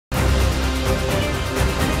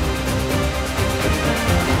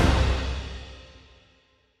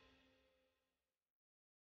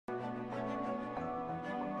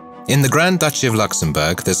In the Grand Duchy of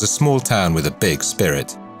Luxembourg, there's a small town with a big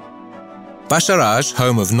spirit. Bascharage,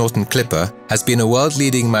 home of Norton Clipper, has been a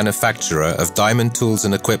world-leading manufacturer of diamond tools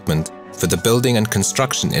and equipment for the building and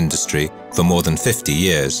construction industry for more than 50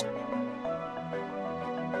 years.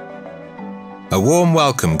 A warm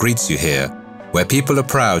welcome greets you here, where people are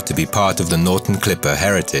proud to be part of the Norton Clipper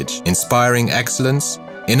heritage. Inspiring excellence,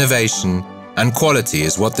 innovation, and quality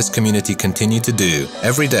is what this community continue to do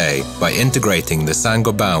every day by integrating the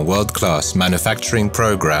Saint-Gobain world-class manufacturing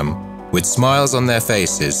program with smiles on their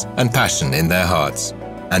faces and passion in their hearts.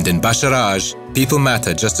 And in Bascharage, people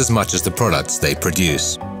matter just as much as the products they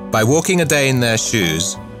produce. By walking a day in their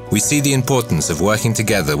shoes, we see the importance of working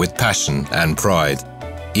together with passion and pride.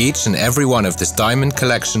 Each and every one of this diamond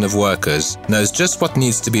collection of workers knows just what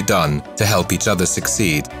needs to be done to help each other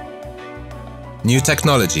succeed. New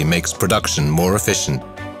technology makes production more efficient.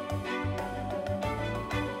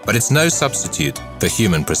 But it's no substitute for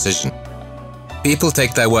human precision. People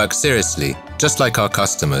take their work seriously, just like our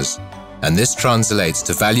customers, and this translates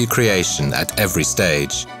to value creation at every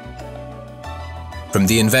stage. From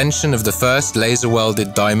the invention of the first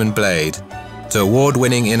laser-welded diamond blade to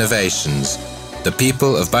award-winning innovations, the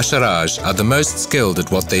people of Bascharage are the most skilled at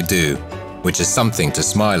what they do, which is something to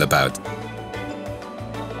smile about.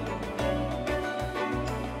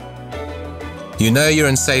 You know you're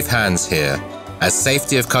in safe hands here, as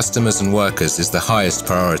safety of customers and workers is the highest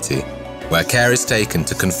priority, where care is taken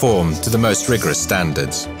to conform to the most rigorous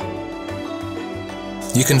standards.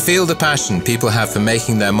 You can feel the passion people have for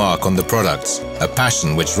making their mark on the products, a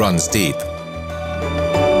passion which runs deep.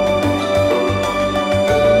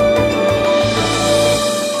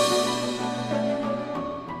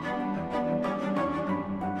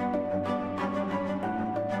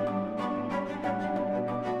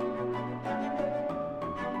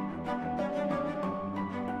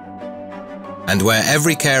 And where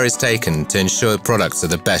every care is taken to ensure products are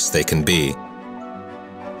the best they can be.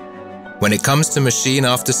 When it comes to machine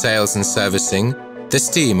after sales and servicing, this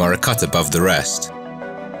team are a cut above the rest.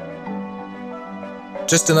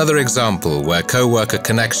 Just another example where co-worker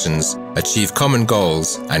connections achieve common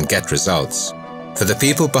goals and get results. For the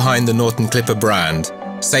people behind the Norton Clipper brand,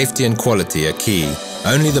 safety and quality are key.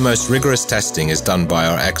 Only the most rigorous testing is done by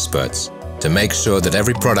our experts to make sure that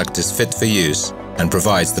every product is fit for use and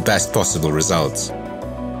provides the best possible results.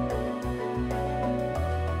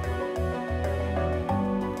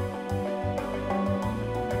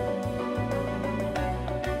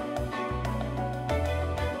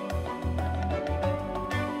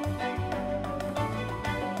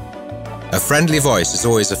 A friendly voice is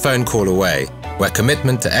always a phone call away, where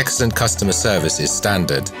commitment to excellent customer service is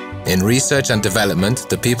standard. In research and development,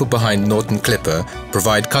 the people behind Norton Clipper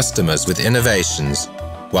provide customers with innovations,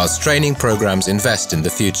 whilst training programs invest in the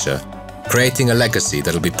future, creating a legacy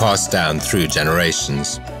that will be passed down through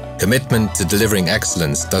generations. Commitment to delivering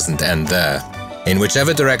excellence doesn't end there. In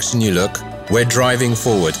whichever direction you look, we're driving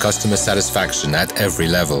forward customer satisfaction at every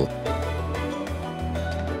level.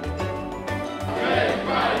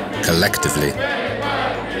 Collectively.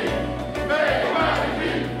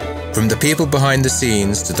 From the people behind the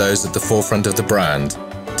scenes to those at the forefront of the brand,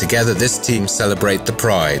 together this team celebrate the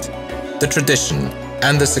pride, the tradition,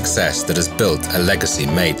 and the success that has built a legacy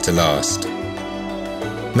made to last.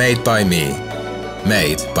 Made by me,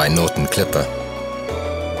 made by Norton Clipper.